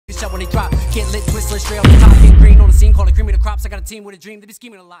shut when they drop. Get lit, twist, straight on the top. Get green on the scene, call it cream of the crops. I got a team with a dream, they be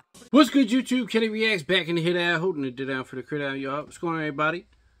scheming a lot. What's good, YouTube? Kenny Reactz back in the hit out, holding it down for the crit out, y'all. What's going on, everybody?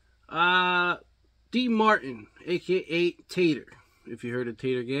 D.Martin, aka TATOR, if you heard of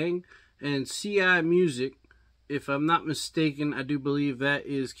TATOR Gang, and Cimusic, if I'm not mistaken, I do believe that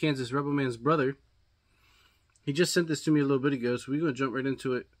is Kansas Rebel Man's brother. He just sent this to me a little bit ago, so we're going to jump right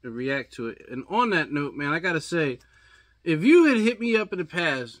into it and react to it. And on that note, man, I got to say, if you had hit me up in the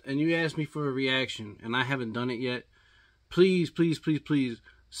past and you asked me for a reaction and I haven't done it yet, please, please, please, please,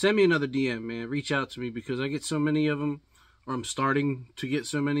 send me another DM, man. Reach out to me because I get so many of them, or I'm starting to get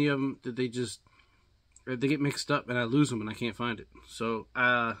so many of them that they get mixed up and I lose them and I can't find it. So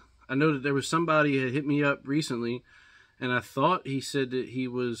I know that there was somebody that hit me up recently and I thought he said that he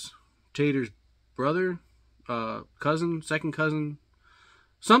was Tator's brother, cousin, second cousin,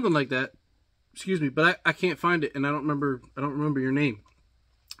 something like that. Excuse me, but I can't find it and I don't remember your name.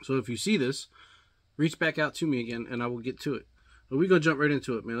 So if you see this, reach back out to me again and I will get to it. But we're going to jump right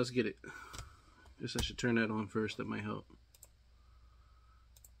into it, man. Let's get it. Guess I should turn that on first. That might help.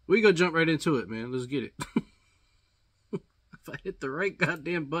 We're going to jump right into it, man. Let's get it. If I hit the right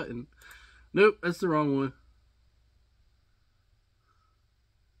goddamn button. Nope, that's the wrong one.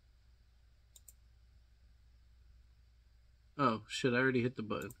 Oh, shit, I already hit the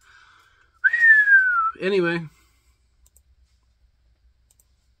button. Anyway.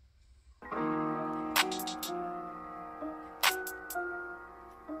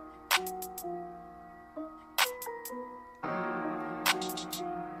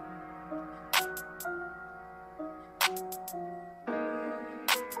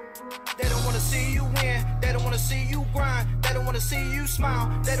 They don't wanna see you win, they don't wanna see you grind, they don't wanna see you smile,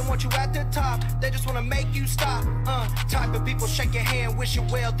 they don't want you at the top, they just wanna make you stop. Type of people shake your hand, wish you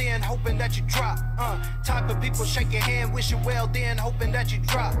well, then hoping that you drop. Type of people shake your hand, wish you well, then hoping that you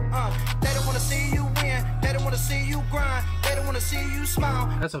drop. They don't wanna see you win, they don't wanna see you grind, they don't wanna see you smile.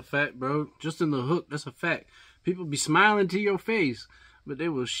 That's a fact, bro. Just in the hook, that's a fact. People be smiling to your face, but they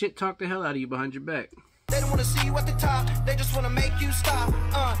will shit talk the hell out of you behind your back. They don't wanna see you at the top, they just wanna make you stop.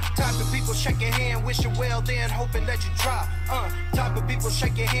 Type of people shake your hand, wish you well, then hoping that you drop. Type of people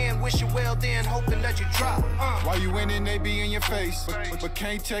shake your hand, wish you well, then hoping that you drop. While you winning, they be in your face, but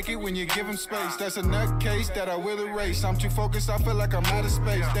can't take it when you give them space. That's a nutcase that I will erase. I'm too focused, I feel like I'm out of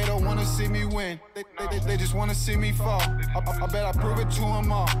space. They don't wanna see me win, they just wanna see me fall. I bet I prove it to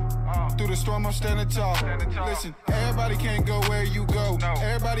them all. Through the storm, I'm standing tall. Listen, everybody can't go where you go.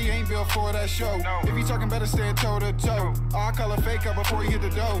 Everybody ain't built for that show. If you talking better stand toe to toe. I'll call a fake up before you hit the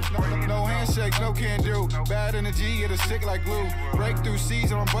dough. No handshakes, no can do. Bad energy, it'll stick like glue. Breakthrough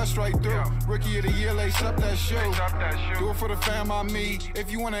season, I'm bust right through. Rookie of the year, lace up that shoe. Do it for the fam on me. If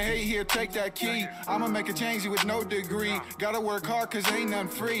you wanna hate here, take that key. I'ma make a change with no degree. Gotta work hard cause ain't nothing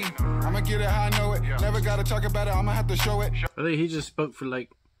free. I'ma get it how I know it. Never gotta talk about it, I'ma have to show it. I think he just spoke for like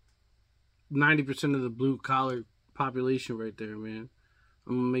 90% of the blue collar population right there, man.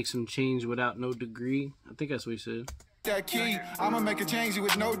 I'm gonna make some change without no degree. I think that's what he said. That key, I'ma make a change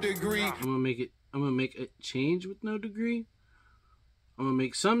with no degree. I'm gonna make a change with no degree. I'm gonna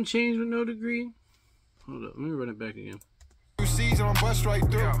make some change with no degree. Hold up, let me run it back again. Season, I'm bust right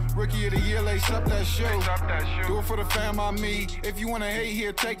through. Rookie of the year, lace up that shoe. Do it for the fam on me. If you wanna hate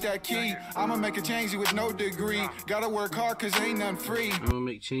here, take that key. I'ma make a change with no degree. Gotta work hard cause ain't nothing free. I'm gonna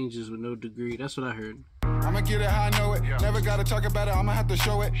make changes with no degree. That's what I heard. I'ma get it how I know it. Never gotta talk about it, I'ma have to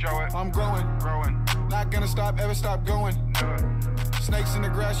show it. I'm growing. Not gonna stop, ever stop going. Snakes in the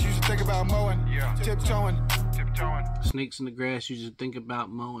grass, you should think about mowing. Tiptoeing. Snakes in the grass, you should think about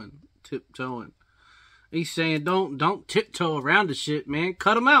mowing. Tiptoeing. He's saying don't tiptoe around the shit, man.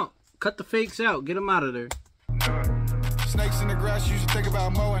 Cut them out. Cut the fakes out. Get them out of there. Snakes in the grass, you should think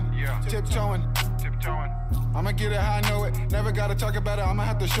about mowing. Tiptoeing. I'ma get it how I know it. Never gotta talk about it, I'ma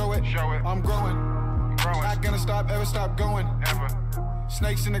have to show it. I'm growing. Not gonna stop, ever stop going.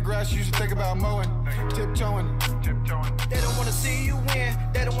 Snakes in the grass, you should think about mowing. Tiptoeing. They don't wanna see you win,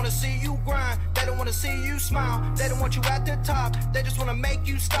 they don't wanna see you grind, they don't wanna see you smile, they don't want you at the top, they just wanna make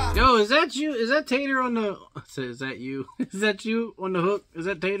you stop. Yo, is that you? Is that TATOR on the... Is that you? Is that you on the hook? Is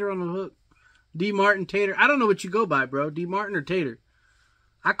that TATOR on the hook? D.Martin, TATOR. I don't know what you go by, bro. D.Martin or TATOR?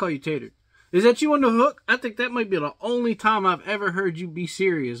 I call you TATOR. Is that you on the hook? I think that might be the only time I've ever heard you be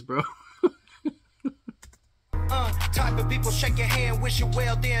serious, bro. Type of people shake your hand, wish you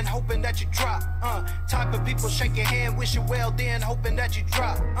well, then hoping that you drop. Type of people shake your hand, wish you well, then hoping that you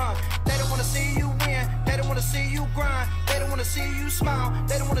drop. They don't wanna see you win, they don't wanna see you grind, they don't wanna see you smile,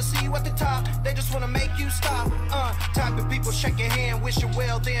 they don't wanna see you at the top, they just wanna make you stop. Type of people shake your hand, wish you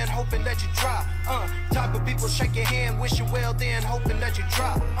well, then hoping that you drop. Type of people shake your hand, wish you well, then hoping that you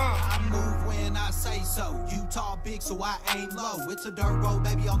drop. big, so I aim low. It's a dirt road,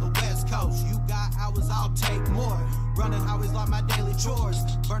 baby, on the west coast. You got hours, I'll take more. Running highways like my daily chores.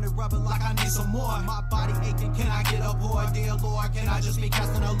 Burning rubber like I need some more. My body aching, can I get aboard? Dear Lord, can I just be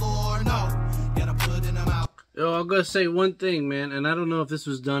casting a lure? No, gotta put in them out. Yo, I'm gonna say one thing, man, and I don't know if this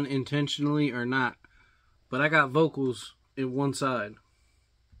was done intentionally or not, but I got vocals in one side.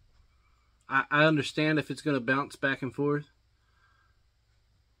 I understand if it's gonna bounce back and forth,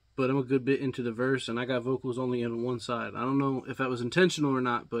 but I'm a good bit into the verse, and I got vocals only on one side. I don't know if that was intentional or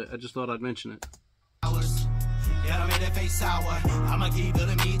not, but I just thought I'd mention it. Yeah, I made that face sour. I'ma keep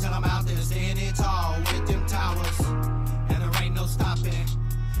building me till I'm out there standing tall with them towers. And there ain't no stopping,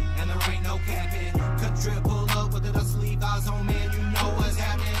 and there ain't no capping. Could triple up with the dust leave eyes on, man, you know what's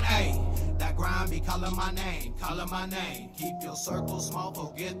happening. Hey, that grind be calling my name, calling my name. Keep your circle small,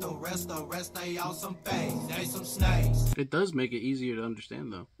 forget the rest they on some face, they some snakes. It does make it easier to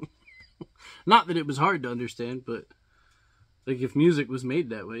understand, though. Not that it was hard to understand, but like if music was made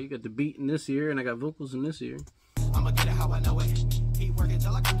that way, you got the beat in this ear and I got vocals in this ear. I'ma get it how I know it. Keep working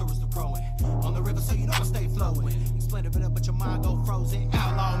till I come through the growing. On the river, so you know I stay flowing. Explain a bit up, but your mind go frozen.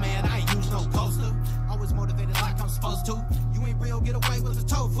 Outlaw, man, I ain't use no coaster. Always motivated like I'm supposed to. You ain't real, get away with the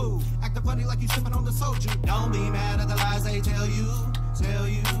tofu. Acting funny like you sipping on the soju. Don't be mad at the lies they tell you.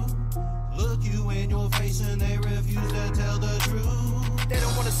 Look you in your face and they refuse to tell the truth. They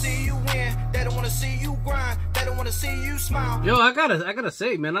don't want to see you win. They don't want to see you grind. They don't want to see you smile. Yo, I gotta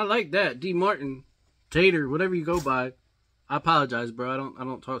say, man, I like that. D.Martin, Tater, whatever you go by. I apologize, bro. I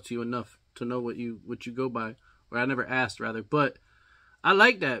don't talk to you enough to know what you go by, or I never asked rather. But I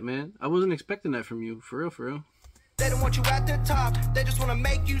like that, man. I wasn't expecting that from you, for real, for real. They don't want you at the top, they just want to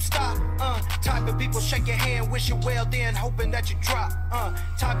make you stop. Type of people shake your hand, wish you well, then hoping that you drop.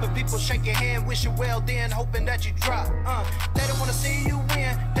 Type of people shake your hand, wish you well, then hoping that you drop. They don't want to see you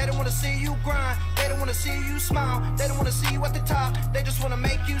win, they don't want to see you grind, they don't want to see you smile, they don't want to see you at the top, they just want to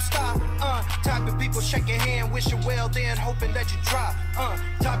make you stop. Type of people shake your hand, wish you well, then hoping that you drop.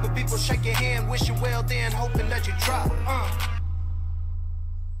 Type of people shake your hand, wish you well, then hoping that you drop.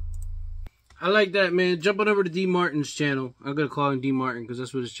 I like that, man. Jump on over to D.Martin's channel. I'm going to call him D.Martin because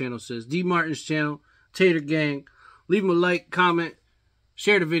that's what his channel says. D.Martin's channel, Tater Gang. Leave him a like, comment,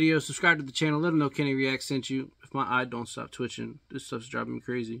 share the video, subscribe to the channel. Let him know Kenny Reactz sent you. If my eye don't stop twitching, this stuff's driving me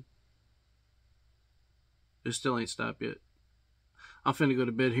crazy. It still ain't stopped yet. I'm finna go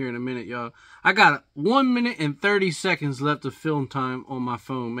to bed here in a minute, y'all. I got 1 minute and 30 seconds left of film time on my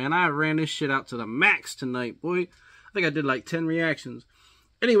phone, man. I ran this shit out to the max tonight, boy. I think I did like 10 reactions.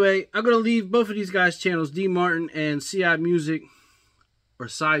 Anyway, I'm going to leave both of these guys' channels, D.Martin and Cimusic, or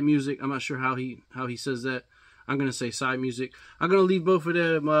Cimusic. I'm not sure how he says that. I'm going to say Cimusic. I'm going to leave both of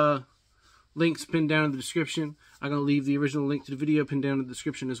them links pinned down in the description. I'm going to leave the original link to the video pinned down in the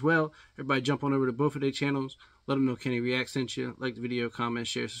description as well. Everybody jump on over to both of their channels. Let them know Kenny Reactz sent you. Like the video, comment,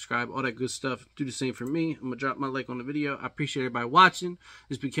 share, subscribe, all that good stuff. Do the same for me. I'm going to drop my like on the video. I appreciate everybody watching.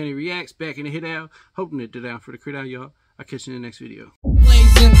 This has been Kenny Reactz, back in the hit out. Hoping to hit down for the crit out, y'all. I'll catch you in the next video.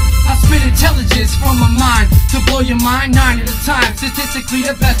 I spit intelligence from my mind to blow your mind 9 at a time. Statistically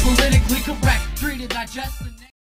the best, politically correct. 3 to digest.